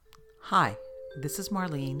Hi, this is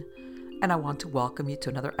Marlene, and I want to welcome you to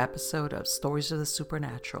another episode of Stories of the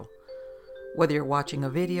Supernatural. Whether you're watching a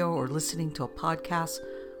video or listening to a podcast,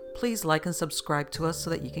 please like and subscribe to us so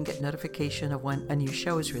that you can get notification of when a new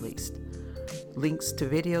show is released. Links to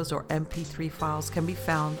videos or MP3 files can be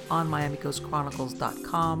found on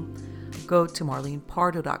MiamiGhostChronicles.com. Go to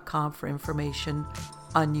MarlenePardo.com for information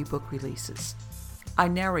on new book releases. I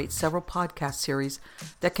narrate several podcast series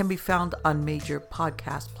that can be found on major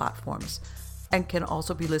podcast platforms and can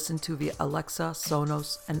also be listened to via Alexa,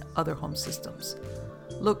 Sonos, and other home systems.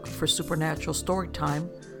 Look for Supernatural Storytime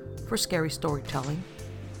for scary storytelling,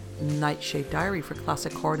 Nightshade Diary for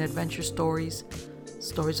classic horror and adventure stories,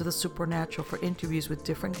 Stories of the Supernatural for interviews with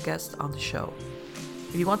different guests on the show.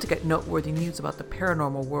 If you want to get noteworthy news about the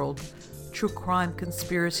paranormal world, true crime,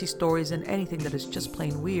 conspiracy stories, and anything that is just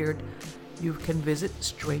plain weird, you can visit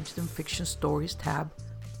Strange Than Fiction Stories tab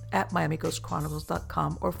at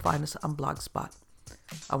MiamiGhostChronicles.com or find us on Blogspot.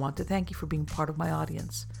 I want to thank you for being part of my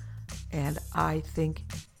audience, and I think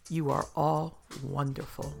you are all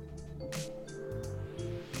wonderful.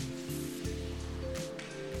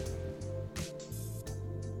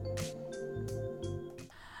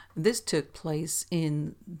 This took place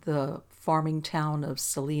in the farming town of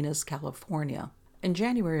Salinas, California. In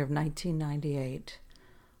January of 1998,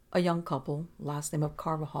 a young couple, last name of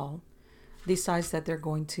Carvajal, decides that they're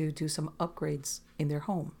going to do some upgrades in their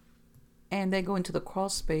home. And they go into the crawl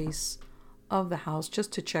space of the house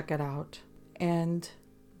just to check it out. And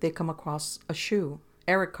they come across a shoe.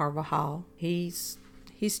 Eric Carvajal, he's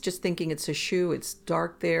just thinking it's a shoe. It's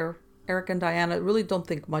dark there. Eric and Diana really don't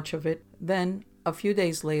think much of it. Then a few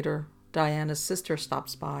days later, Diana's sister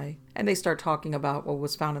stops by and they start talking about what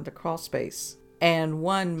was found in the crawl space. And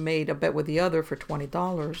one made a bet with the other for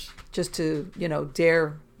 $20 just to,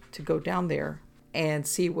 dare to go down there and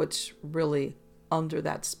see what's really under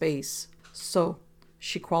that space. So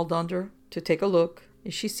she crawled under to take a look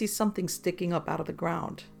and she sees something sticking up out of the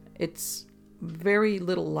ground. It's very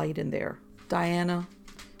little light in there. Diana,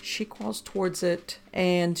 she crawls towards it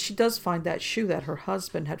and she does find that shoe that her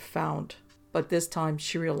husband had found. But this time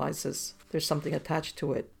she realizes there's something attached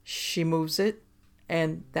to it. She moves it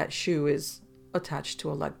and that shoe is attached to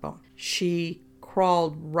a leg bone. She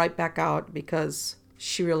crawled right back out because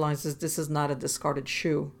she realizes this is not a discarded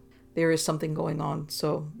shoe. There is something going on,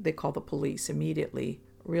 so they call the police immediately,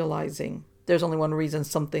 realizing there's only one reason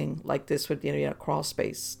something like this would be in a crawl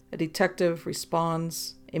space. A detective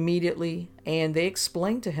responds immediately, and they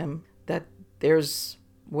explain to him that there's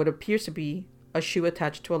what appears to be a shoe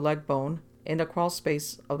attached to a leg bone in the crawl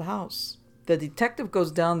space of the house. The detective goes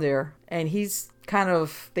down there, and he's kind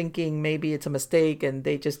of thinking maybe it's a mistake and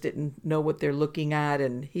they just didn't know what they're looking at,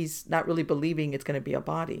 and he's not really believing it's going to be a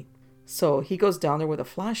body. So he goes down there with a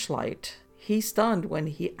flashlight. He's stunned when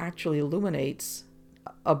he actually illuminates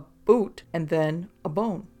a boot and then a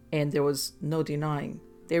bone, and there was no denying.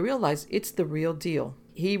 They realize it's the real deal.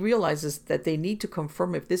 He realizes that they need to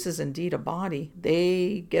confirm if this is indeed a body.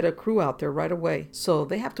 They get a crew out there right away. So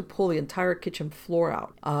they have to pull the entire kitchen floor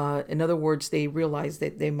out. In other words, they realize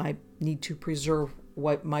that they might need to preserve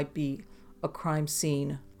what might be a crime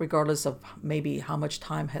scene, regardless of maybe how much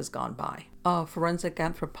time has gone by. A forensic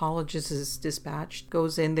anthropologist is dispatched,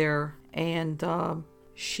 goes in there, and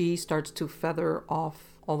she starts to feather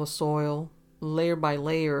off all the soil, layer by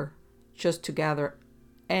layer, just to gather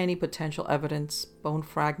any potential evidence, bone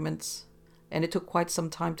fragments, and it took quite some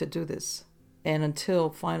time to do this. And until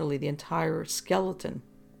finally the entire skeleton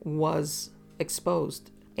was exposed,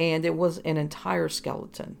 and it was an entire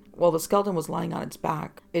skeleton. Well, the skeleton was lying on its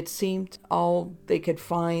back. It seemed all they could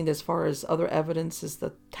find as far as other evidence is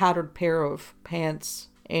the tattered pair of pants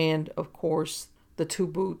and, of course, the two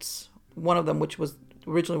boots, one of them which was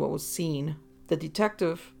originally what was seen. The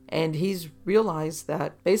detective, and he's realized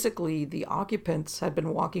that basically the occupants had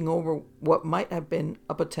been walking over what might have been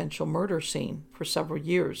a potential murder scene for several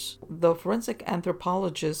years. The forensic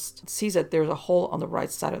anthropologist sees that there's a hole on the right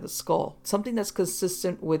side of the skull, something that's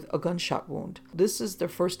consistent with a gunshot wound. This is the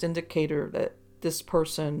first indicator that this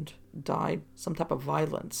person died some type of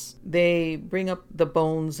violence. They bring up the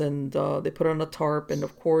bones and they put it on a tarp, and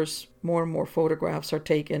of course more and more photographs are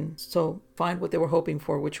taken, so find what they were hoping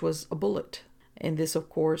for, which was a bullet. And this, of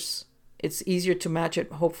course, it's easier to match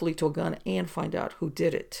it, hopefully, to a gun and find out who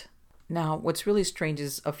did it. Now, what's really strange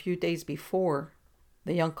is a few days before,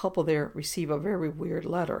 the young couple there receive a very weird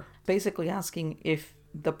letter, basically asking if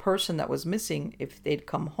the person that was missing, if they'd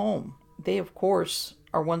come home. They, of course,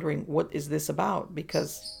 are wondering, what is this about?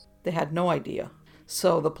 Because they had no idea.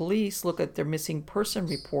 So the police look at their missing person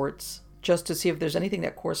reports just to see if there's anything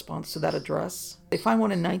that corresponds to that address. They find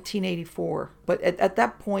one in 1984, but at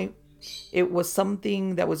that point, It was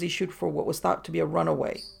something that was issued for what was thought to be a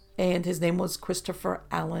runaway. And his name was Christopher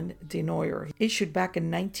Allen Denoyer, issued back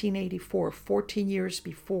in 1984, 14 years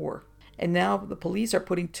before. And now the police are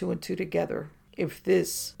putting two and two together. If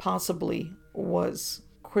this possibly was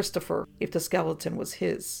Christopher, if the skeleton was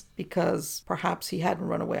his, because perhaps he hadn't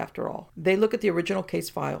run away after all. They look at the original case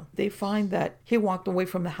file. They find that he walked away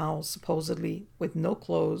from the house supposedly with no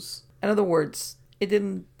clothes. In other words, he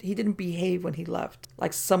didn't behave when he left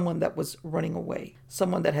like someone that was running away,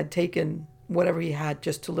 someone that had taken whatever he had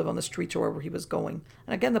just to live on the streets or wherever he was going.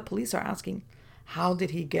 And again, the police are asking, how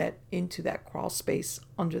did he get into that crawl space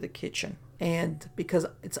under the kitchen? And because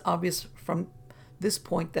it's obvious from this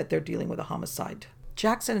point that they're dealing with a homicide.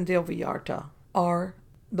 Jackson and Dale Vallarta are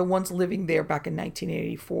the ones living there back in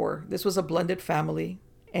 1984. This was a blended family,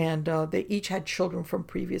 and they each had children from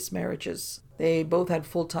previous marriages. They both had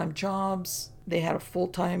full-time jobs. They had a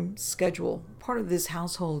full-time schedule. Part of this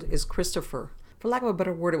household is Christopher. For lack of a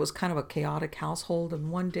better word, it was kind of a chaotic household.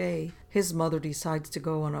 And one day, his mother decides to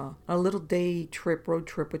go on a little road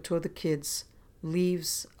trip with two of the kids,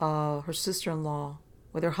 leaves her sister-in-law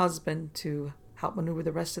with her husband to help maneuver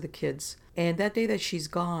the rest of the kids. And that day that she's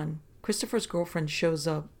gone, Christopher's girlfriend shows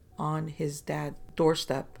up on his dad's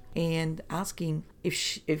doorstep and asking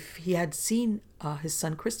if he had seen his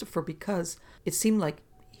son Christopher, because it seemed like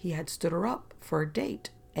he had stood her up for a date.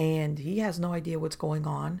 And he has no idea what's going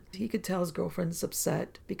on. He could tell his girlfriend's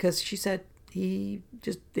upset because she said he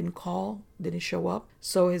just didn't call, didn't show up.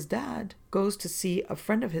 So his dad goes to see a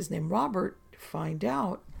friend of his named Robert to find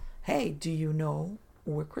out, hey, do you know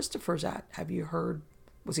where Christopher's at? Have you heard?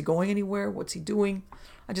 Was he going anywhere? What's he doing?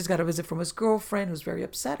 I just got a visit from his girlfriend who's very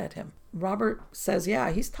upset at him. Robert says, yeah,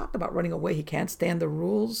 he's talked about running away. He can't stand the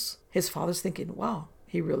rules. His father's thinking, wow,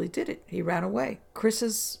 he really did it. He ran away.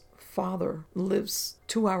 Chris's father lives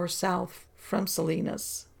 2 hours south from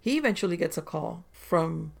Salinas. He eventually gets a call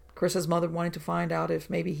from Chris's mother wanting to find out if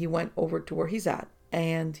maybe he went over to where he's at.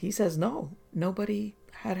 And he says no, nobody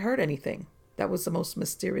had heard anything. That was the most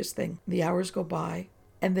mysterious thing. The hours go by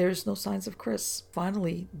and there's no signs of Chris.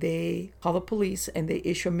 Finally, they call the police and they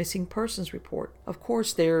issue a missing persons report. Of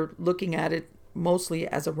course, they're looking at it mostly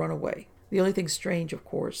as a runaway. The only thing strange, of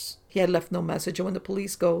course, he had left no message. And when the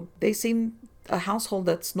police go, they seem a household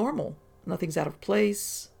that's normal. Nothing's out of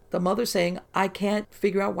place. The mother saying, I can't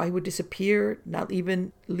figure out why he would disappear, not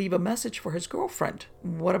even leave a message for his girlfriend.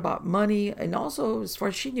 What about money? And also, as far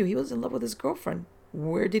as she knew, he was in love with his girlfriend.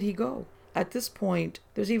 Where did he go? At this point,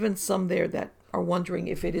 there's even some there that are wondering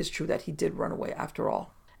if it is true that he did run away after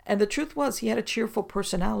all. And the truth was, he had a cheerful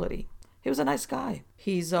personality. He was a nice guy.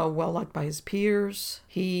 He's well liked by his peers.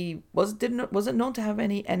 He wasn't known to have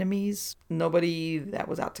any enemies. Nobody that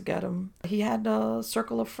was out to get him. He had a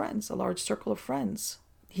circle of friends, a large circle of friends.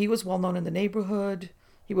 He was well known in the neighborhood.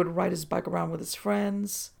 He would ride his bike around with his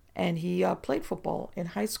friends, and he played football in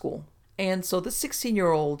high school. And so this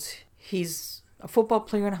 16-year-old, he's a football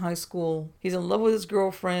player in high school. He's in love with his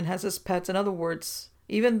girlfriend, has his pets. In other words,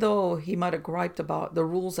 even though he might have griped about the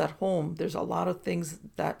rules at home, there's a lot of things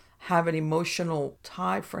that have an emotional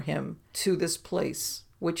tie for him to this place,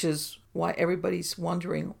 which is why everybody's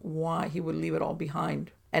wondering why he would leave it all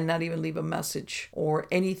behind and not even leave a message or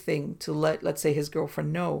anything to let's say, his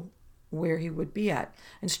girlfriend know where he would be at.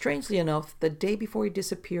 And strangely enough, the day before he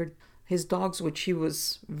disappeared, his dogs, which he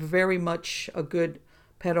was very much a good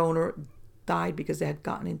pet owner, died because they had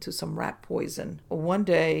gotten into some rat poison. One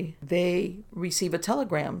day, they receive a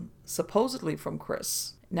telegram, supposedly from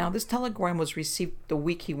Chris. Now, this telegram was received the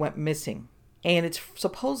week he went missing, and it's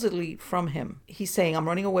supposedly from him. He's saying, I'm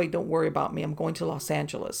running away, don't worry about me, I'm going to Los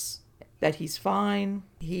Angeles. That he's fine.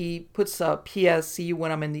 He puts a PS, see you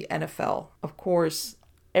when I'm in the NFL. Of course,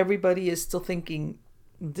 everybody is still thinking,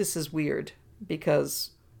 this is weird,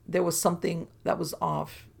 because there was something that was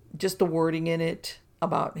off. Just the wording in it,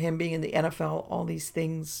 about him being in the NFL, all these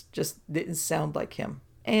things just didn't sound like him.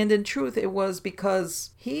 And in truth, it was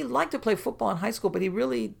because he liked to play football in high school, but he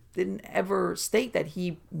really didn't ever state that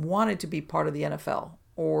he wanted to be part of the NFL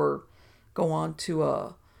or go on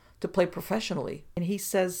to play professionally. And he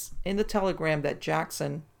says in the telegram that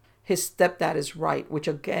Jackson, his stepdad, is right, which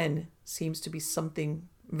again seems to be something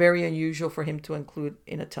very unusual for him to include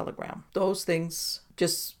in a telegram. Those things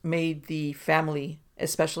just made the family,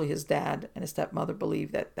 especially his dad and his stepmother,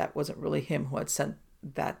 believe that that wasn't really him who had sent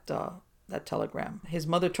that telegram. His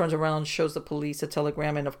mother turns around, shows the police a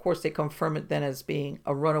telegram, and of course they confirm it then as being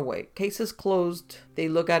a runaway. Case is closed. They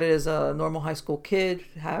look at it as a normal high school kid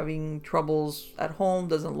having troubles at home,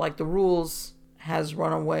 doesn't like the rules, has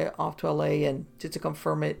run away off to LA, and to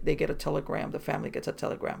confirm it, they get a telegram. The family gets a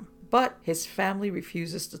telegram. But his family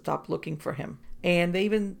refuses to stop looking for him. And they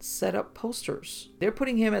even set up posters. They're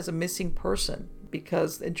putting him as a missing person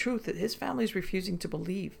because, in truth, his family is refusing to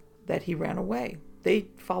believe that he ran away. They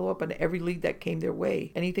follow up on every lead that came their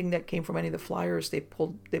way. Anything that came from any of the flyers they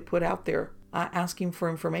put out there, asking for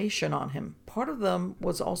information on him. Part of them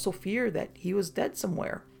was also fear that he was dead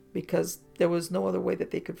somewhere, because there was no other way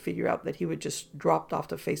that they could figure out that he would just dropped off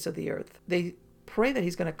the face of the earth. They pray that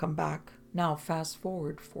he's going to come back. Now, fast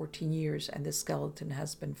forward 14 years, and the skeleton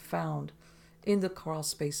has been found in the crawl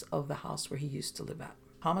space of the house where he used to live at.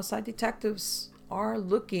 Homicide detectives are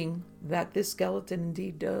looking that this skeleton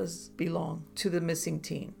indeed does belong to the missing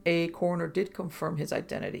teen. A coroner did confirm his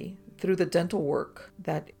identity through the dental work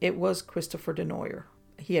that it was Christopher Denoyer.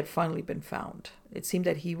 He had finally been found. It seemed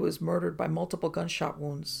that he was murdered by multiple gunshot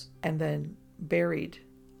wounds and then buried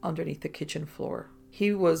underneath the kitchen floor.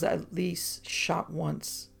 He was at least shot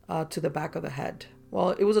once to the back of the head. Well,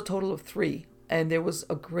 it was a total of 3, and there was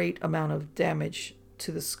a great amount of damage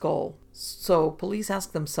to the skull. So police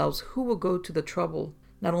asked themselves who will go to the trouble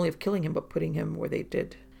not only of killing him but putting him where they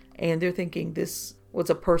did. And they're thinking this was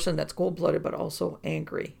a person that's cold-blooded but also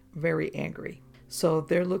angry, very angry. So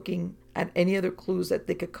they're looking at any other clues that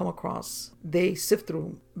they could come across. They sift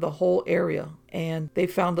through the whole area and they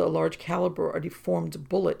found a large caliber, a deformed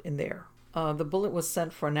bullet in there. The bullet was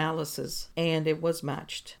sent for analysis and it was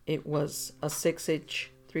matched. It was a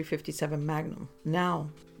 6-inch .357 Magnum. Now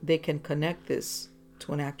they can connect this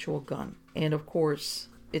to an actual gun. And of course,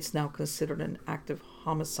 it's now considered an active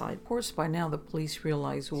homicide. Of course, by now the police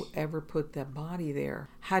realize whoever put that body there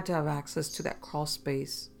had to have access to that crawl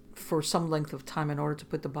space for some length of time in order to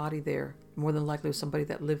put the body there. More than likely somebody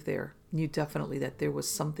that lived there knew definitely that there was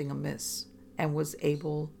something amiss and was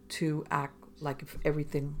able to act like if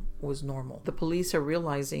everything was normal. The police are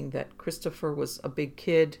realizing that Christopher was a big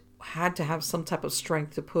kid, had to have some type of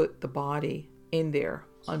strength to put the body in there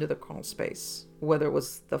under the crawl space, whether it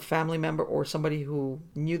was the family member or somebody who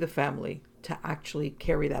knew the family to actually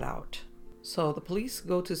carry that out. So the police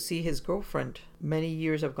go to see his girlfriend. Many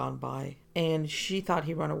years have gone by and she thought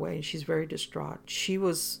he ran away and she's very distraught. She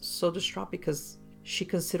was so distraught because she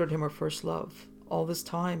considered him her first love. All this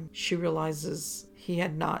time she realizes he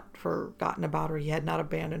had not forgotten about her. He had not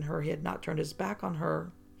abandoned her. He had not turned his back on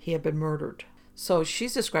her. He had been murdered. So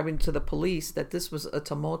she's describing to the police that this was a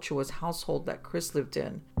tumultuous household that Chris lived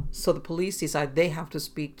in. So the police decide they have to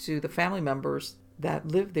speak to the family members that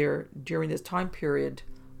lived there during this time period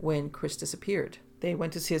when Chris disappeared. They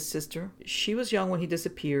went to see his sister. She was young when he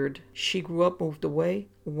disappeared. She grew up, moved away.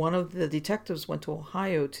 One of the detectives went to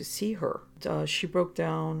Ohio to see her. She broke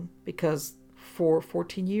down because for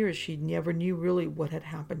 14 years she never knew really what had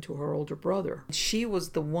happened to her older brother. She was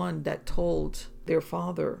the one that told their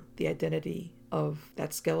father the identity of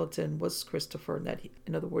that skeleton was Christopher, and that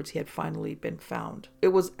in other words, he had finally been found. It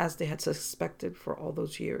was as they had suspected for all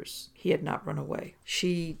those years. He had not run away.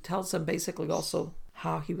 She tells them basically also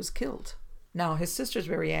how he was killed. Now, his sister's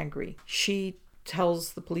very angry. She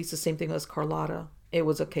tells the police the same thing as Carlotta. It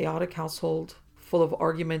was a chaotic household, full of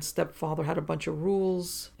arguments. Stepfather had a bunch of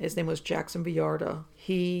rules. His name was Jackson Villarda.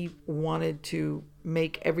 He wanted to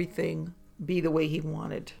make everything be the way he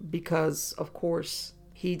wanted because, of course,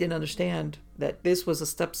 he didn't understand that this was a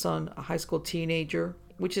stepson, a high school teenager,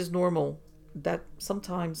 which is normal. That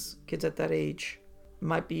sometimes kids at that age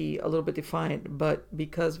might be a little bit defiant, but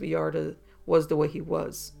because Villarda was the way he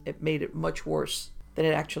was, it made it much worse than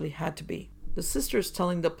it actually had to be. The sister's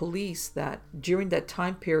telling the police that during that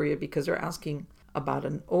time period, because they're asking about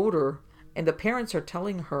an odor, and the parents are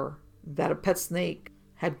telling her that a pet snake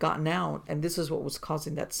had gotten out, and this is what was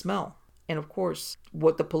causing that smell. And of course,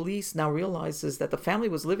 what the police now realize is that the family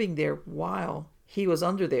was living there while he was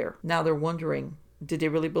under there. Now they're wondering, did they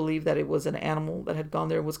really believe that it was an animal that had gone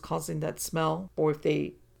there and was causing that smell? Or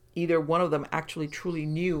if either one of them actually truly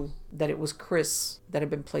knew that it was Chris that had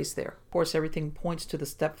been placed there. Of course, everything points to the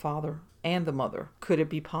stepfather and the mother. Could it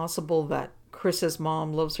be possible that Chris's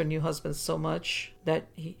mom loves her new husband so much that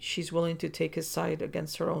she's willing to take his side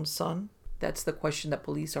against her own son? That's the question that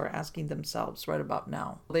police are asking themselves right about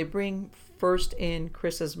now. They bring first in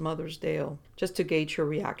Chris's mother's Dale just to gauge her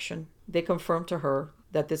reaction. They confirm to her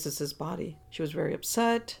that this is his body. She was very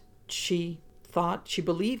upset. She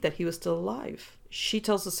believed that he was still alive. She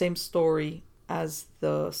tells the same story as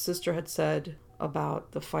the sister had said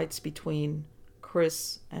about the fights between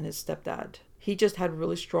Chris and his stepdad. He just had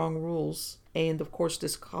really strong rules, and of course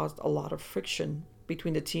this caused a lot of friction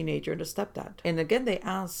between the teenager and the stepdad. And again, they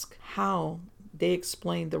ask how they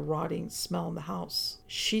explain the rotting smell in the house.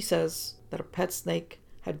 She says that a pet snake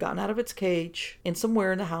had gotten out of its cage, and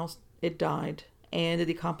somewhere in the house it died, and the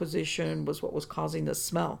decomposition was what was causing the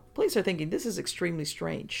smell. Police are thinking this is extremely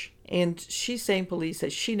strange. And she's saying police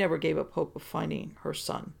that she never gave up hope of finding her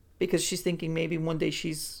son because she's thinking maybe one day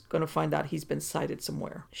she's going to find out he's been sighted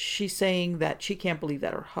somewhere. She's saying that she can't believe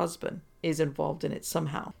that her husband is involved in it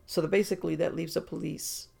somehow. So basically that leaves the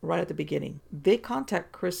police right at the beginning. They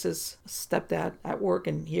contact Chris's stepdad at work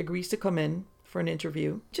and he agrees to come in for an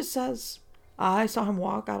interview. He just says, I saw him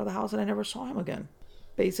walk out of the house and I never saw him again.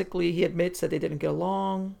 Basically, he admits that they didn't get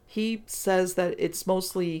along. He says that it's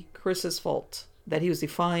mostly Chris's fault, that he was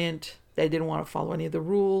defiant, that he didn't want to follow any of the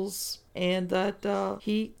rules, and that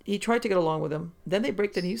he tried to get along with him. Then they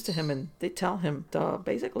break the news to him and they tell him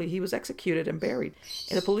basically he was executed and buried.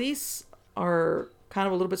 And the police are kind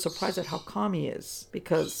of a little bit surprised at how calm he is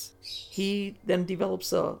because he then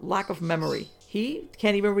develops a lack of memory. He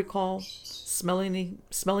can't even recall smelling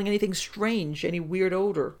anything strange, any weird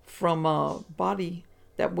odor from a body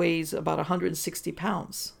that weighs about 160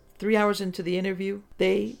 pounds. 3 hours into the interview,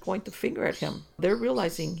 they point the finger at him. They're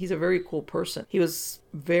realizing he's a very cool person. He was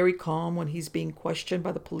very calm when he's being questioned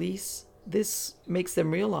by the police. This makes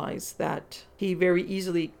them realize that he very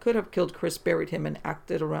easily could have killed Chris, buried him, and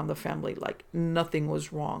acted around the family like nothing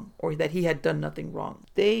was wrong, or that he had done nothing wrong.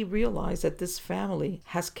 They realize that this family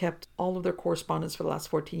has kept all of their correspondence for the last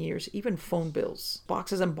 14 years, even phone bills,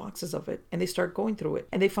 boxes and boxes of it, and they start going through it.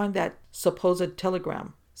 And they find that supposed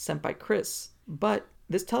telegram sent by Chris. But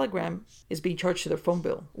this telegram is being charged to their phone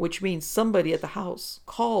bill, which means somebody at the house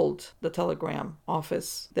called the telegram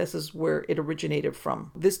office. This is where it originated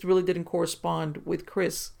from. This really didn't correspond with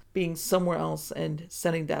Chris being somewhere else and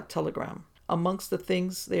sending that telegram. Amongst the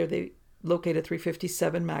things there, they located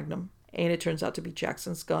 .357 Magnum, and it turns out to be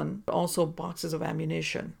Jackson's gun. Also boxes of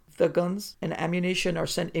ammunition. The guns and ammunition are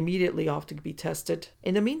sent immediately off to be tested.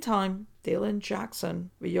 In the meantime, Dale and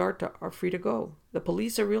Jackson Vallarta are free to go. The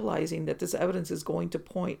police are realizing that this evidence is going to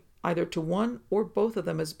point either to one or both of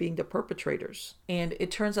them as being the perpetrators. And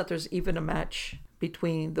it turns out there's even a match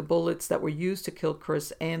between the bullets that were used to kill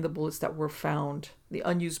Chris and the bullets that were found, the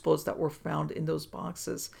unused bullets that were found in those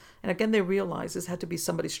boxes. And again, they realize this had to be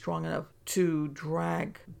somebody strong enough to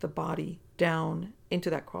drag the body down into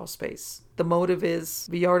that crawl space. The motive is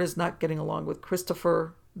Vallarta's not getting along with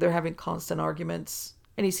Christopher. They're having constant arguments,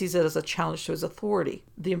 and he sees it as a challenge to his authority.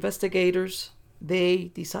 The investigators,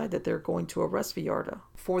 they decide that they're going to arrest Vallarta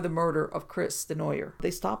for the murder of Chris Denoyer.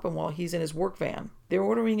 They stop him while he's in his work van. They're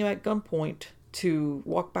ordering him at gunpoint to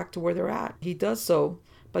walk back to where they're at. He does so,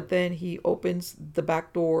 but then he opens the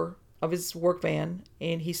back door of his work van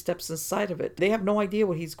and he steps inside of it. They have no idea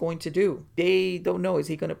what he's going to do. They don't know, is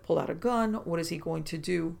he going to pull out a gun? What is he going to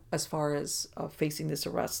do as far as facing this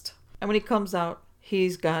arrest? And when he comes out,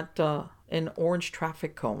 he's got an orange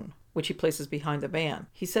traffic cone, which he places behind the van.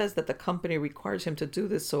 He says that the company requires him to do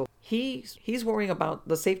this, so he's worrying about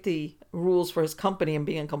the safety rules for his company and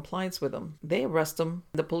being in compliance with them. They arrest him.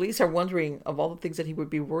 The police are wondering, of all the things that he would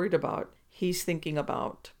be worried about, he's thinking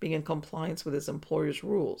about being in compliance with his employer's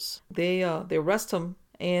rules. They arrest him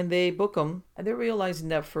and they book him, and they're realizing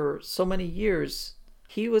that for so many years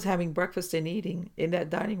he was having breakfast and eating in that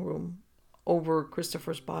dining room over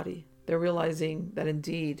Christopher's body. They're realizing that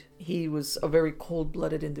indeed he was a very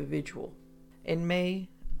cold-blooded individual. In May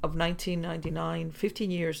of 1999,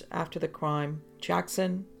 15 years after the crime,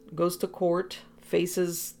 Jackson goes to court,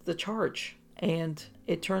 faces the charge, and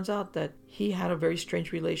it turns out that he had a very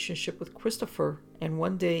strange relationship with Christopher, and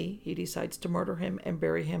one day he decides to murder him and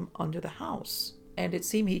bury him under the house. And it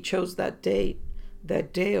seemed he chose that date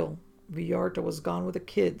that Dale Vallarta was gone with the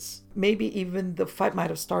kids. Maybe even the fight might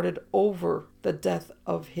have started over the death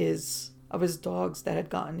of his dogs that had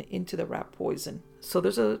gotten into the rat poison. So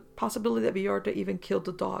there's a possibility that Vallarta even killed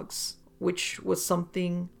the dogs, which was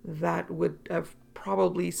something that would have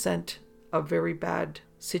probably sent a very bad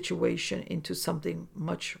situation into something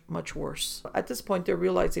much, much worse. At this point, they're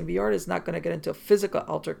realizing Vallarta is not going to get into a physical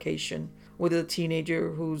altercation with a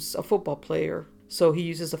teenager who's a football player. So he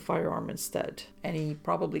uses a firearm instead, and he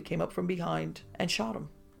probably came up from behind and shot him.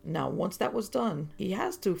 Now, once that was done, he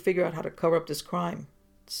has to figure out how to cover up this crime.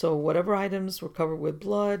 So whatever items were covered with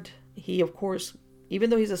blood, he, of course, even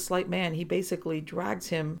though he's a slight man, he basically drags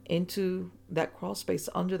him into that crawl space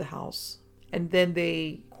under the house. And then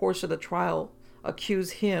they, course of the trial,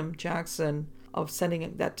 accuse him, Jackson, of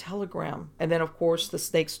sending that telegram. And then, of course, the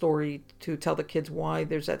snake story to tell the kids why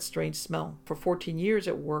there's that strange smell. For 14 years,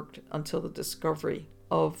 it worked until the discovery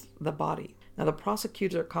of the body. Now, the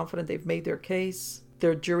prosecutors are confident they've made their case.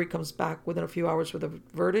 Their jury comes back within a few hours with a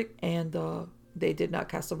verdict, and they did not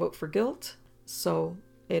cast a vote for guilt. So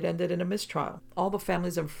it ended in a mistrial. All the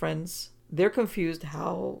families and friends, they're confused.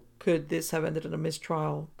 How could this have ended in a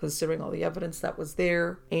mistrial, considering all the evidence that was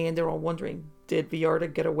there? And they're all wondering, did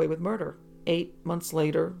Vallarta get away with murder? 8 months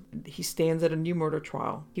later, he stands at a new murder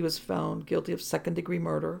trial. He was found guilty of second-degree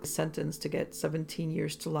murder, sentenced to get 17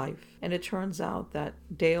 years to life. And it turns out that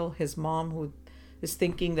Dale, his mom, who is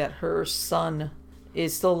thinking that her son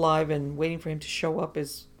is still alive and waiting for him to show up,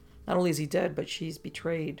 is not only is he dead, but she's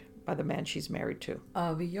betrayed by the man she's married to.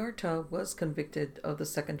 Vallarta was convicted of the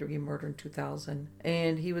second-degree murder in 2000,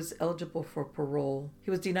 and he was eligible for parole.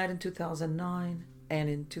 He was denied in 2009, and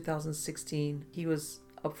in 2016, he was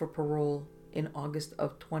up for parole. In August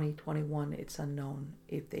of 2021, it's unknown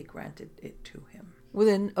if they granted it to him.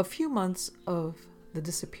 Within a few months of the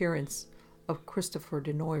disappearance of Christopher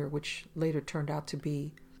Denoyer, which later turned out to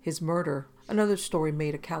be his murder, another story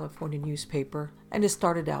made a California newspaper, and it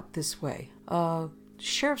started out this way. A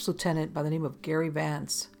sheriff's lieutenant by the name of Gary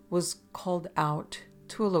Vance was called out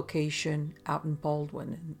to a location out in Baldwin,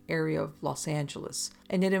 an area of Los Angeles,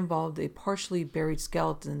 and it involved a partially buried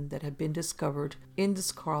skeleton that had been discovered in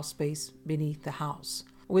this crawl space beneath the house.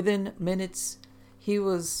 Within minutes, he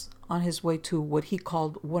was on his way to what he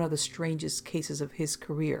called one of the strangest cases of his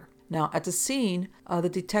career. Now, at the scene, the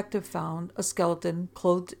detective found a skeleton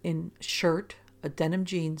clothed in shirt, a denim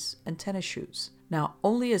jeans, and tennis shoes. Now,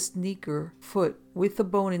 only a sneaker foot with the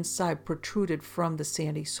bone inside protruded from the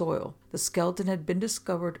sandy soil. The skeleton had been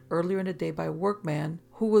discovered earlier in the day by a workman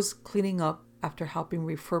who was cleaning up after helping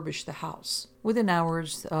refurbish the house. Within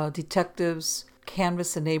hours, detectives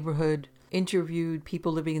canvassed the neighborhood, interviewed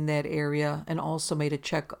people living in that area, and also made a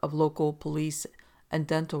check of local police and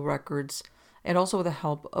dental records, and also with the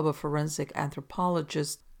help of a forensic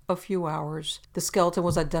anthropologist. A few hours, the skeleton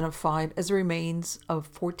was identified as the remains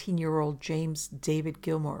of 14-year-old James David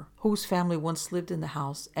Gilmore, whose family once lived in the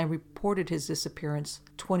house and reported his disappearance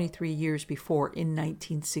 23 years before in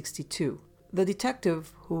 1962. The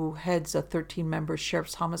detective, who heads a 13-member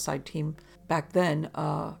sheriff's homicide team back then,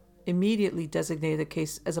 immediately designated the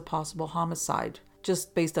case as a possible homicide,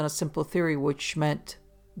 just based on a simple theory which meant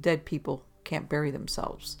dead people can't bury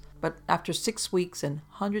themselves. But after 6 weeks and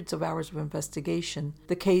hundreds of hours of investigation,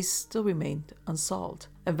 the case still remained unsolved.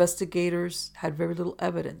 Investigators had very little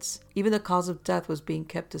evidence. Even the cause of death was being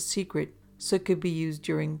kept a secret, so it could be used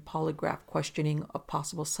during polygraph questioning of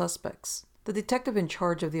possible suspects. The detective in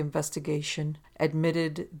charge of the investigation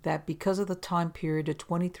admitted that because of the time period of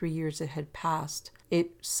 23 years that had passed,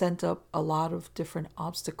 it sent up a lot of different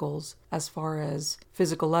obstacles as far as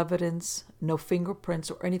physical evidence, no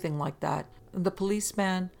fingerprints or anything like that. The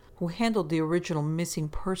policeman who handled the original missing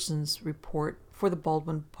persons report for the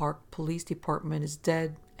Baldwin Park Police Department is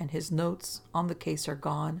dead, and his notes on the case are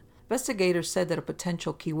gone. Investigators said that a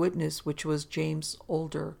potential key witness, which was James'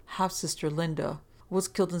 older half-sister Linda, was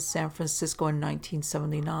killed in San Francisco in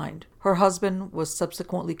 1979. Her husband was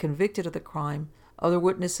subsequently convicted of the crime. Other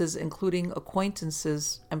witnesses, including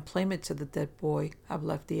acquaintances and playmates of the dead boy, have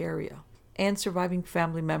left the area. And surviving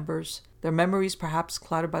family members, their memories perhaps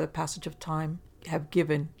clouded by the passage of time, have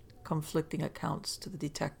given conflicting accounts to the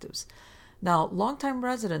detectives. Now, longtime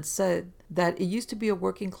residents said that it used to be a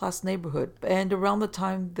working-class neighborhood, and around the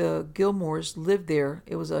time the Gilmores lived there,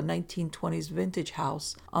 it was a 1920s vintage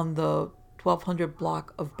house on the 1200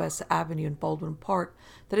 block of Best Avenue in Baldwin Park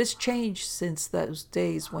that has changed since those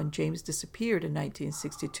days when James disappeared in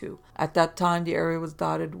 1962. At that time, the area was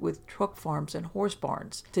dotted with truck farms and horse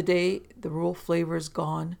barns. Today, the rural flavor is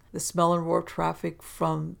gone. The smell and roar of traffic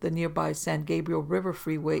from the nearby San Gabriel River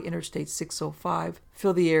Freeway, Interstate 605,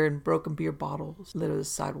 fill the air, and broken beer bottles litter the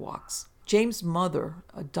sidewalks. James' mother,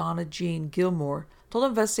 Donna Jean Gilmore, told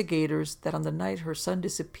investigators that on the night her son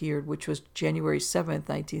disappeared, which was January 7,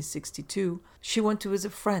 1962, she went to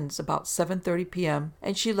visit friends about 7:30 p.m.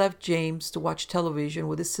 and she left James to watch television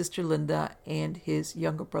with his sister Linda and his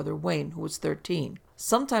younger brother Wayne, who was 13.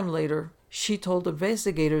 Sometime later, she told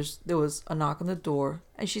investigators there was a knock on the door,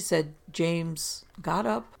 and she said James got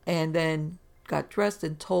up and then got dressed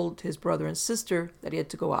and told his brother and sister that he had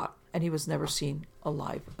to go out, and he was never seen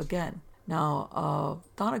alive again. Now,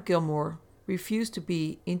 Donna Gilmore refused to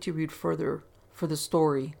be interviewed further for the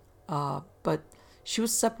story, but she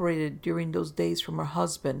was separated during those days from her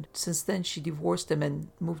husband. Since then, she divorced him and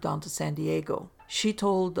moved on to San Diego. She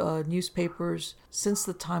told newspapers since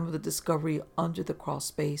the time of the discovery under the crawl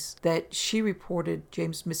space that she reported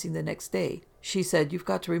James missing the next day. She said, "You've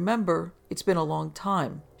got to remember, it's been a long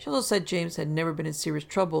time." She also said James had never been in serious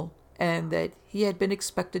trouble and that he had been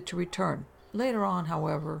expected to return. Later on,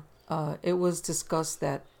 however, it was discussed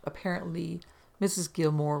that apparently Mrs.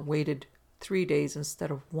 Gilmore waited 3 days instead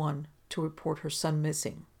of 1 to report her son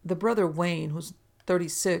missing. The brother Wayne, who's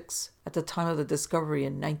 36 at the time of the discovery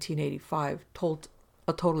in 1985, told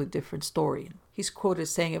a totally different story. He's quoted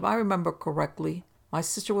saying, "If I remember correctly, my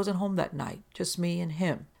sister wasn't home that night, just me and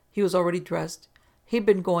him. He was already dressed. He'd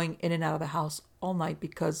been going in and out of the house all night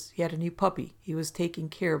because he had a new puppy he was taking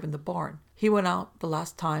care of in the barn. He went out the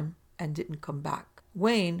last time and didn't come back.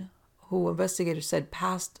 Wayne, who investigators said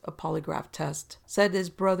passed a polygraph test, said his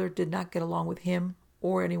brother did not get along with him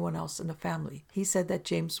or anyone else in the family. He said that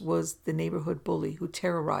James was the neighborhood bully who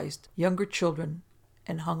terrorized younger children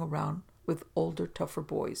and hung around with older, tougher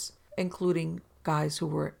boys, including guys who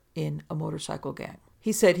were in a motorcycle gang.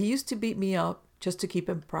 He said he used to beat me up just to keep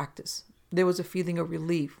him practice. There was a feeling of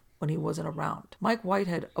relief when he wasn't around. Mike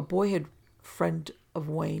Whitehead, a boyhood friend of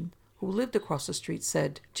Wayne who lived across the street,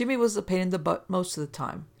 said Jimmy was a pain in the butt most of the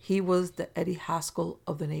time. He was the Eddie Haskell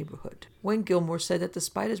of the neighborhood. Wayne Gilmore said that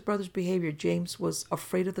despite his brother's behavior, James was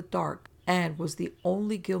afraid of the dark and was the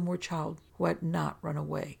only Gilmore child who had not run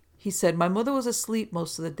away. He said, my mother was asleep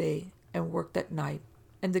most of the day and worked at night,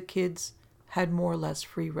 and the kids had more or less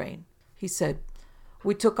free rein. He said,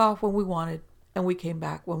 we took off when we wanted, and we came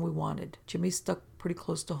back when we wanted. Jimmy stuck pretty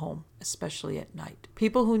close to home, especially at night.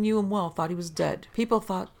 People who knew him well thought he was dead. People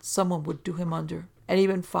thought someone would do him under. And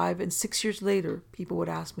even 5 and 6 years later, people would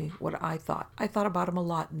ask me what I thought. I thought about him a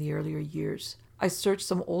lot in the earlier years. I searched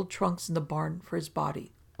some old trunks in the barn for his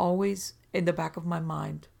body. Always in the back of my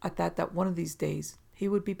mind, I thought that one of these days he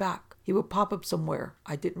would be back. He would pop up somewhere.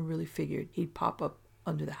 I didn't really figure he'd pop up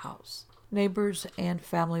under the house. Neighbors and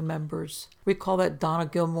family members recall that Donna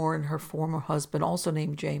Gilmore and her former husband, also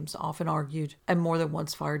named James, often argued and more than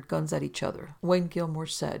once fired guns at each other. Wayne Gilmore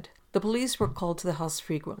said, the police were called to the house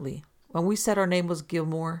frequently. When we said our name was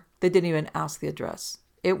Gilmore, they didn't even ask the address.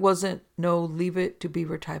 It wasn't no Leave It to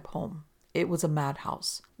Beaver type home. It was a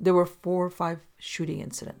madhouse. There were 4 or 5 shooting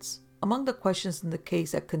incidents. Among the questions in the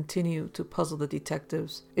case that continue to puzzle the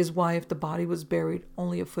detectives is why, if the body was buried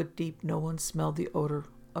only a foot deep, no one smelled the odor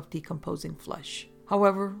of decomposing flesh.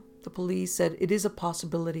 However, the police said it is a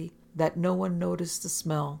possibility that no one noticed the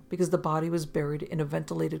smell because the body was buried in a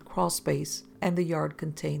ventilated crawl space and the yard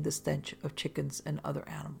contained the stench of chickens and other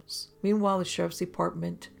animals. Meanwhile, the Sheriff's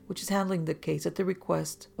Department, which is handling the case at the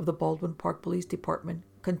request of the Baldwin Park Police Department,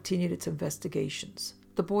 continued its investigations.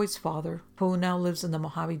 The boy's father, who now lives in the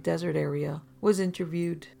Mojave Desert area, was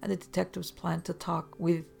interviewed, and the detectives planned to talk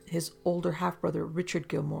with his older half-brother, Richard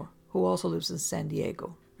Gilmore, who also lives in San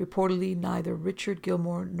Diego. Reportedly, neither Richard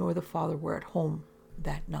Gilmore nor the father were at home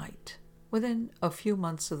that night. Within a few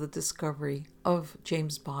months of the discovery of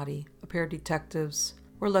James' body, a pair of detectives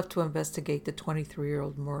were left to investigate the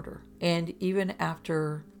 23-year-old murder. And even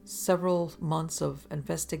after several months of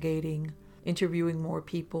investigating, interviewing more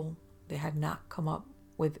people, they had not come up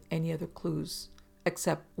with any other clues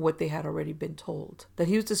except what they had already been told. That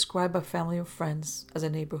he was described by family and friends as a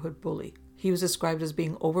neighborhood bully. He was described as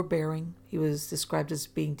being overbearing. He was described as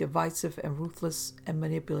being divisive and ruthless and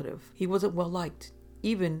manipulative. He wasn't well liked,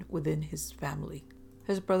 even within his family.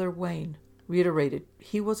 His brother Wayne reiterated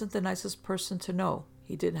he wasn't the nicest person to know.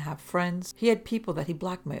 He didn't have friends. He had people that he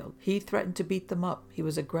blackmailed. He threatened to beat them up. He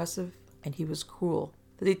was aggressive and he was cruel.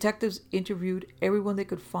 The detectives interviewed everyone they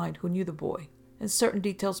could find who knew the boy, and certain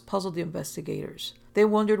details puzzled the investigators. They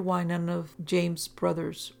wondered why none of James'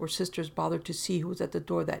 brothers or sisters bothered to see who was at the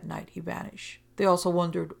door that night he vanished. They also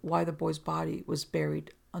wondered why the boy's body was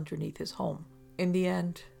buried underneath his home. In the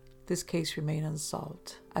end, this case remained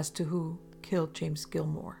unsolved as to who killed James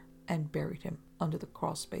Gilmore and buried him under the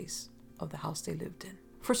crawl space of the house they lived in.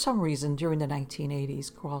 For some reason, during the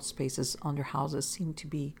 1980s, crawl spaces under houses seemed to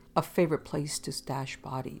be a favorite place to stash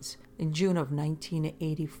bodies. In June of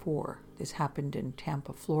 1984, this happened in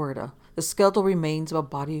Tampa, Florida, the skeletal remains of a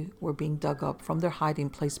body were being dug up from their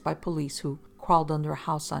hiding place by police who crawled under a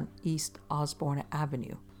house on East Osborne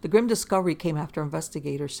Avenue. The grim discovery came after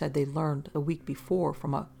investigators said they learned a week before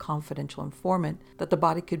from a confidential informant that the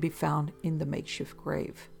body could be found in the makeshift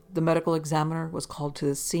grave. The medical examiner was called to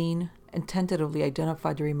the scene and tentatively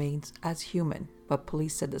identified the remains as human, but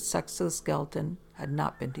police said the sex of the skeleton had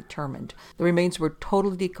not been determined. The remains were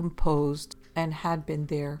totally decomposed and had been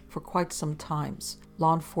there for quite some times.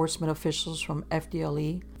 Law enforcement officials from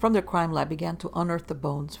FDLE from their crime lab began to unearth the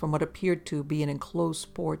bones from what appeared to be an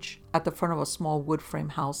enclosed porch at the front of a small wood frame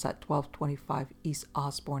house at 1225 East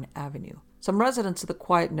Osborne Avenue. Some residents of the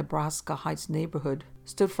quiet Nebraska Heights neighborhood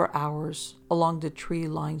stood for hours along the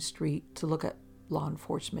tree-lined street to look at law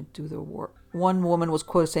enforcement do their work. One woman was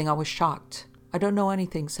quoted saying, "I was shocked. I don't know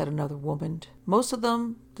anything," said another woman. Most of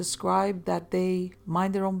them described that they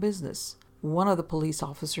mind their own business. One of the police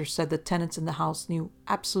officers said the tenants in the house knew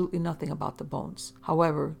absolutely nothing about the bones.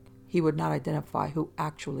 However, he would not identify who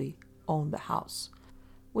actually owned the house.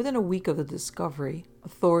 Within a week of the discovery,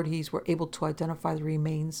 authorities were able to identify the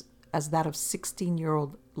remains as that of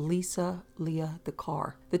 16-year-old Lisa Leah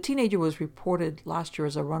DeCarr. The teenager was reported last year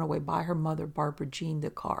as a runaway by her mother, Barbara Jean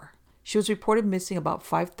DeCarr. She was reported missing about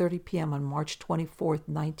 5:30 p.m. on March 24,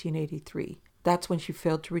 1983. That's when she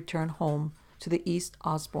failed to return home to the East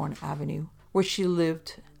Osborne Avenue, where she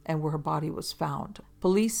lived and where her body was found.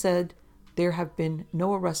 Police said there have been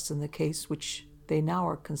no arrests in the case, which they now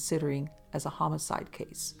are considering as a homicide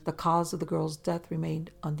case. The cause of the girl's death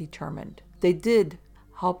remained undetermined. They did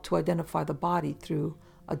help to identify the body through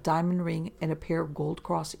a diamond ring and a pair of gold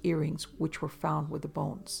cross earrings, which were found with the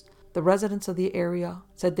bones. The residents of the area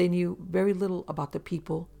said they knew very little about the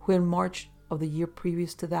people who in March of the year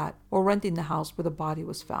previous to that were renting the house where the body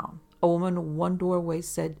was found. A woman one door away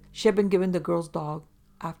said she had been given the girl's dog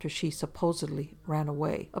after she supposedly ran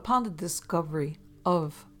away. Upon the discovery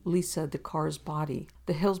of Lisa DeCarr's body,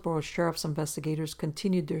 the Hillsborough Sheriff's investigators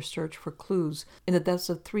continued their search for clues in the deaths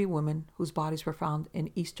of 3 women whose bodies were found in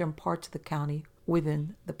eastern parts of the county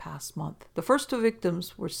within the past month. The first 2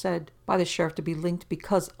 victims were said by the sheriff to be linked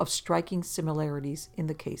because of striking similarities in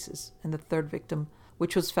the cases, and the 3rd victim,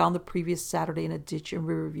 which was found the previous Saturday in a ditch in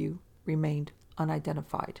Riverview, remained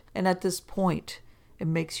unidentified. And at this point, it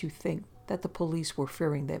makes you think that the police were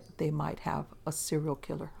fearing that they might have a serial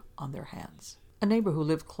killer on their hands. A neighbor who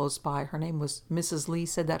lived close by, her name was Mrs. Lee,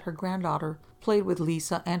 said that her granddaughter played with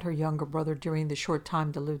Lisa and her younger brother during the short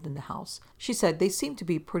time they lived in the house. She said they seemed to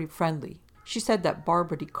be pretty friendly. She said that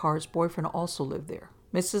Barbara DeCarr's boyfriend also lived there.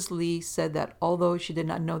 Mrs. Lee said that although she did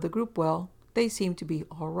not know the group well, they seemed to be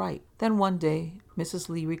all right. Then one day, Mrs.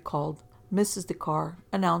 Lee recalled Mrs. DeCarr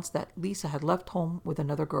announced that Lisa had left home with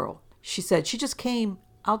another girl. She said she just came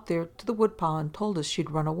out there to the woodpile and told us she'd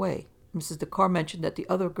run away. Mrs. DeCarr mentioned that the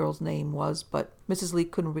other girl's name was, but Mrs. Lee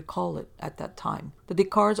couldn't recall it at that time. The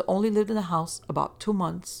DeCarrs only lived in the house about 2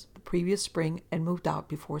 months the previous spring and moved out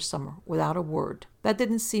before summer without a word. That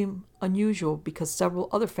didn't seem unusual because several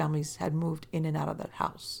other families had moved in and out of that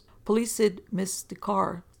house. Police said Miss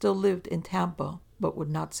DeCarr still lived in Tampa, but would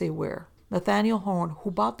not say where. Nathaniel Horn,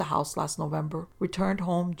 who bought the house last November, returned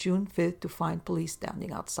home June 5th to find police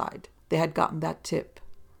standing outside. They had gotten that tip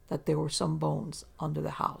that there were some bones under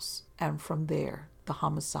the house, and from there, the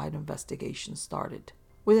homicide investigation started.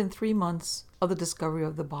 Within 3 months of the discovery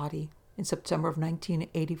of the body, in September of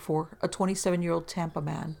 1984, a 27-year-old Tampa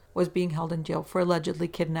man was being held in jail for allegedly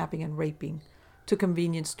kidnapping and raping 2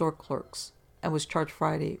 convenience store clerks and was charged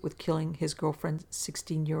Friday with killing his girlfriend's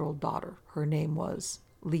 16-year-old daughter. Her name was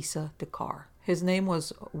Lisa DeCarr. His name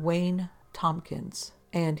was Wayne Tompkins,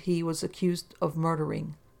 and he was accused of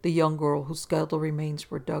murdering the young girl whose skeletal remains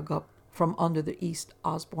were dug up from under the East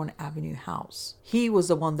Osborne Avenue house. He was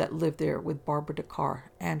the one that lived there with Barbara DeCarr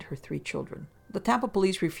and her 3 children. The Tampa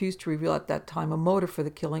police refused to reveal at that time a motive for the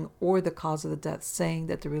killing or the cause of the death, saying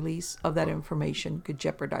that the release of that information could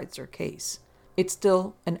jeopardize their case. It's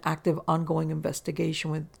still an active, ongoing investigation,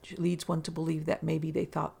 which leads one to believe that maybe they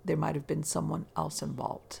thought there might have been someone else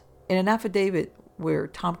involved. In an affidavit where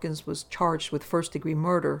Tompkins was charged with first-degree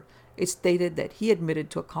murder, it stated that he admitted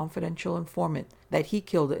to a confidential informant that he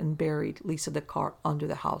killed and buried Lisa DeCarr under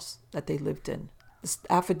the house that they lived in. The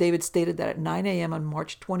affidavit stated that at 9 a.m. on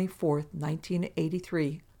March 24,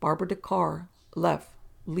 1983, Barbara DeCarr left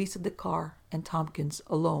Lisa DeCarr and Tompkins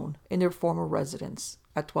alone in their former residence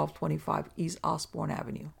at 1225 East Osborne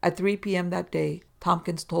Avenue. At 3 p.m. that day,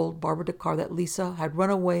 Tompkins told Barbara DeCarr that Lisa had run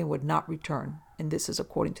away and would not return, and this is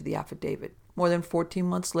according to the affidavit. More than 14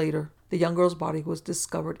 months later, the young girl's body was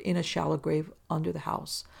discovered in a shallow grave under the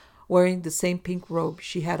house, wearing the same pink robe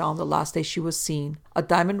she had on the last day she was seen. A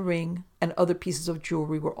diamond ring and other pieces of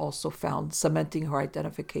jewelry were also found, cementing her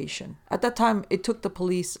identification. At that time, it took the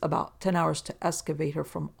police about 10 hours to excavate her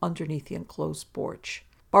from underneath the enclosed porch.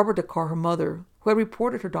 Barbara DeCarr, her mother, who had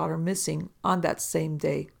reported her daughter missing on that same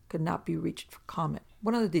day, could not be reached for comment.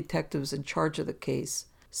 One of the detectives in charge of the case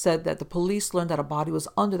said that the police learned that a body was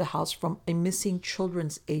under the house from a missing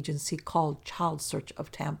children's agency called Child Search of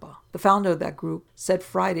Tampa. The founder of that group said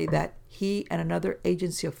Friday that he and another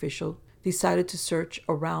agency official decided to search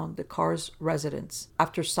around the DeCarr's residence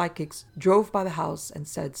after psychics drove by the house and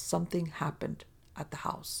said something happened at the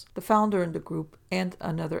house. The founder in the group and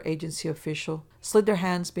another agency official slid their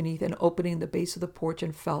hands beneath an opening in the base of the porch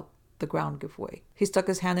and felt the ground give way. He stuck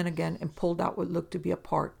his hand in again and pulled out what looked to be a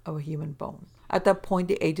part of a human bone. At that point,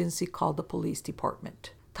 the agency called the police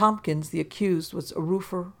department. Tompkins, the accused, was a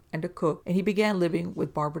roofer and a cook, and he began living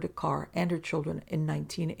with Barbara DeCarr and her children in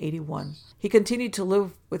 1981. He continued to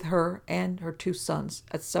live with her and her 2 sons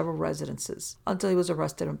at several residences until he was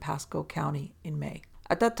arrested in Pasco County in May.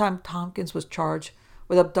 At that time, Tompkins was charged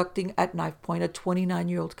with abducting at knife point a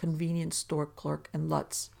 29-year-old convenience store clerk in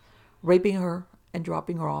Lutz, raping her and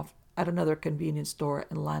dropping her off at another convenience store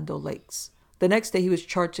in Land O'Lakes. The next day, he was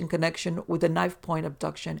charged in connection with a knife-point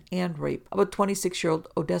abduction and rape of a 26-year-old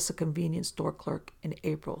Odessa convenience store clerk in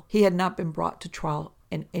April. He had not been brought to trial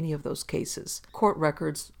in any of those cases. Court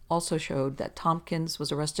records also showed that Tompkins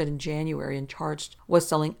was arrested in January and charged with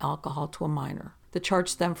selling alcohol to a minor. The charge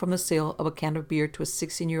stemmed from the sale of a can of beer to a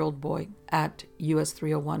 16-year-old boy at US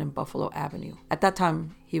 301 in Buffalo Avenue. At that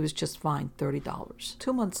time, he was just fined $30.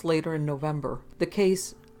 2 months later, in November, the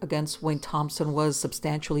case against Wayne Thompson was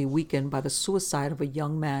substantially weakened by the suicide of a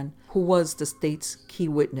young man who was the state's key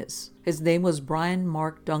witness. His name was Brian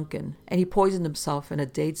Mark Duncan, and he poisoned himself in a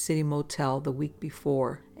Dade City motel the week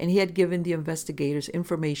before, and he had given the investigators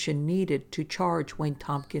information needed to charge Wayne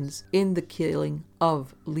Tompkins in the killing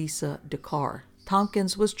of Lisa DeCarr.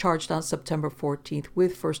 Tompkins was charged on September 14th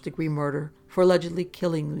with first-degree murder for allegedly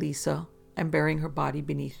killing Lisa and burying her body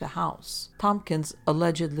beneath the house. Tompkins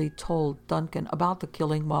allegedly told Duncan about the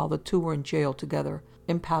killing while the two were in jail together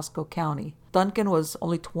in Pasco County. Duncan was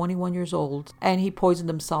only 21 years old, and he poisoned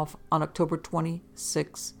himself on October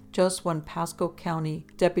 26, just when Pasco County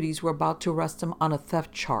deputies were about to arrest him on a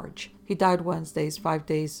theft charge. He died Wednesdays, 5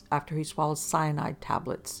 days after he swallowed cyanide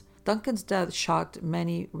tablets. Duncan's death shocked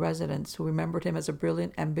many residents who remembered him as a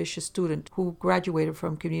brilliant, ambitious student who graduated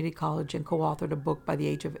from community college and co-authored a book by the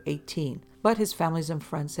age of 18. But his family and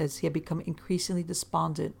friends says he had become increasingly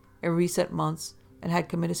despondent in recent months and had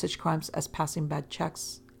committed such crimes as passing bad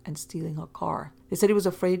checks and stealing a car. They said he was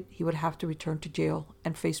afraid he would have to return to jail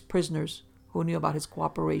and face prisoners who knew about his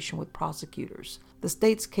cooperation with prosecutors. The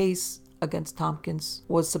state's case against Tompkins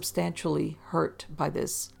was substantially hurt by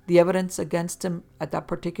this. The evidence against him at that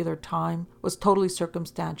particular time was totally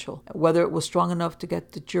circumstantial. Whether it was strong enough to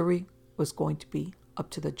get the jury was going to be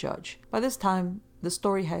up to the judge. By this time, the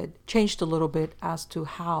story had changed a little bit as to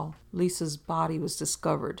how Lisa's body was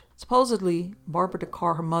discovered. Supposedly, Barbara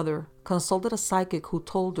DeCarr, her mother, consulted a psychic who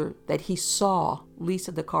told her that he saw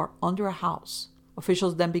Lisa DeCarr under a house.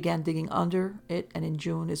 Officials then began digging under it, and in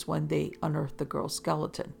June is when they unearthed the girl's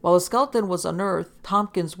skeleton. While the skeleton was unearthed,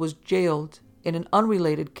 Tompkins was jailed in an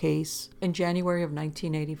unrelated case. In January of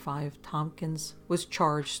 1985, Tompkins was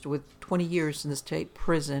charged with 20 years in the state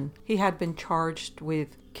prison. He had been charged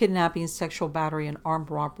with kidnapping, sexual battery, and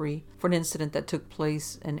armed robbery for an incident that took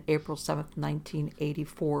place in April 7,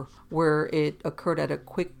 1984, where it occurred at a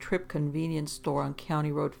Quick Trip convenience store on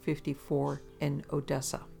County Road 54 in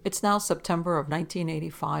Odessa. It's now September of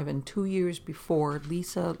 1985, and 2 years before,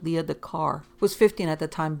 Lisa Leah DeCarr, who was 15 at the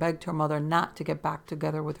time, begged her mother not to get back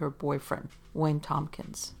together with her boyfriend, Wayne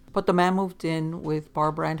Tompkins. But the man moved in with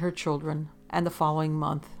Barbara and her children, and the following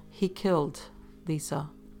month, he killed Lisa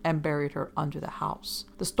and buried her under the house.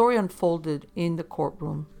 The story unfolded in the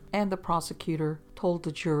courtroom, and the prosecutor told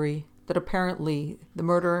the jury that apparently the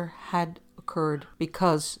murder had occurred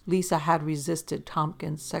because Lisa had resisted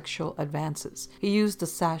Tompkins' sexual advances. He used the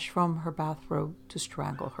sash from her bathrobe to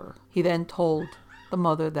strangle her. He then told the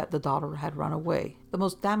mother that the daughter had run away. The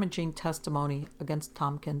most damaging testimony against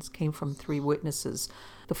Tompkins came from 3 witnesses.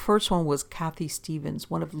 The first one was Kathy Stevens,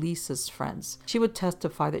 one of Lisa's friends. She would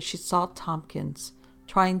testify that she saw Tompkins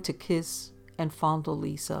trying to kiss and fondle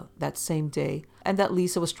Lisa that same day, and that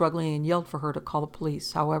Lisa was struggling and yelled for her to call the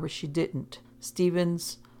police. However, she didn't.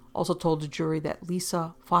 Stevens also told the jury that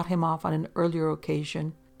Lisa fought him off on an earlier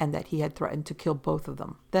occasion and that he had threatened to kill both of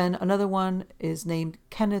them. Then another one is named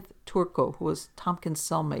Kenneth Turco, who was Tompkins'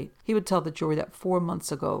 cellmate. He would tell the jury that 4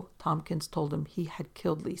 months ago, Tompkins told him he had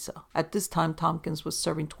killed Lisa. At this time, Tompkins was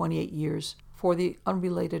serving 28 years for the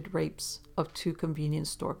unrelated rapes of 2 convenience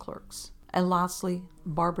store clerks. And lastly,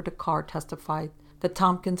 Barbara DeCarr testified that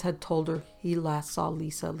Tompkins had told her he last saw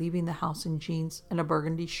Lisa leaving the house in jeans and a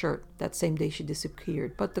burgundy shirt that same day she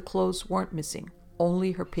disappeared, but the clothes weren't missing.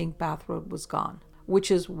 Only her pink bathrobe was gone, which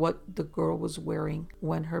is what the girl was wearing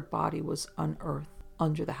when her body was unearthed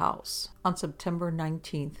under the house. On September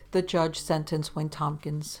 19th, the judge sentenced Wayne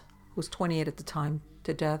Tompkins, who was 28 at the time,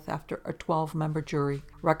 to death after a 12-member jury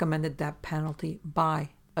recommended that penalty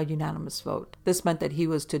by a unanimous vote. This meant that he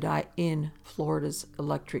was to die in Florida's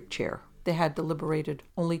electric chair. They had deliberated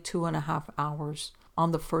only 2.5 hours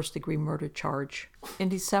on the first-degree murder charge. In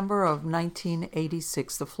December of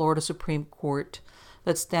 1986, the Florida Supreme Court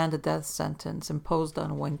let stand the death sentence imposed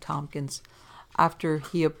on Wayne Tompkins after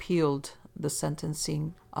he appealed the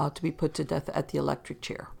sentencing to be put to death at the electric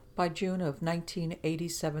chair. By June of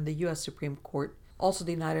 1987, the U.S. Supreme Court also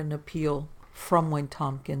denied an appeal from Wayne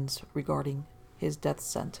Tompkins regarding his death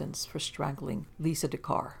sentence for strangling Lisa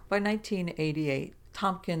DeCarr. By 1988,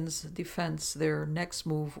 Tompkins' defense, their next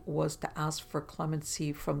move was to ask for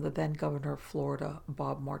clemency from the then governor of Florida,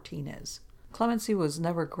 Bob Martinez. Clemency was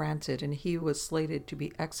never granted, and he was slated to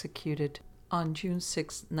be executed on June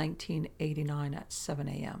 6, 1989 at 7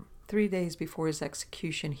 a.m. 3 days before his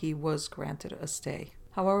execution, he was granted a stay.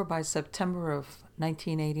 However, by September of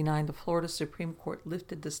 1989, the Florida Supreme Court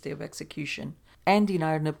lifted the stay of execution and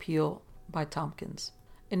denied an appeal by Tompkins.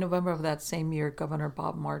 In November of that same year, Governor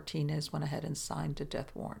Bob Martinez went ahead and signed the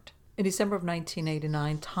death warrant. In December of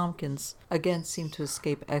 1989, Tompkins again seemed to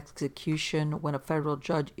escape execution when a federal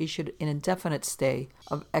judge issued an indefinite stay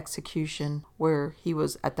of execution where he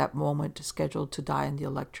was at that moment scheduled to die in the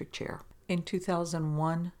electric chair. In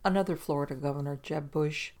 2001, another Florida governor, Jeb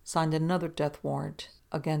Bush, signed another death warrant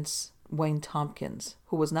against Wayne Tompkins,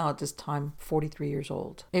 who was now at this time 43 years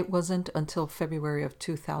old. It wasn't until February of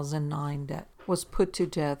 2009 that was put to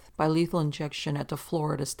death by lethal injection at the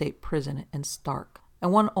Florida State Prison in Stark.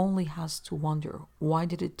 And one only has to wonder, why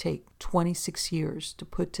did it take 26 years to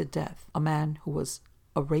put to death a man who was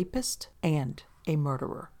a rapist and a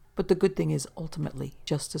murderer? But the good thing is, ultimately,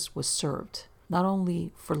 justice was served, not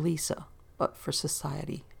only for Lisa, but for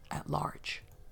society at large.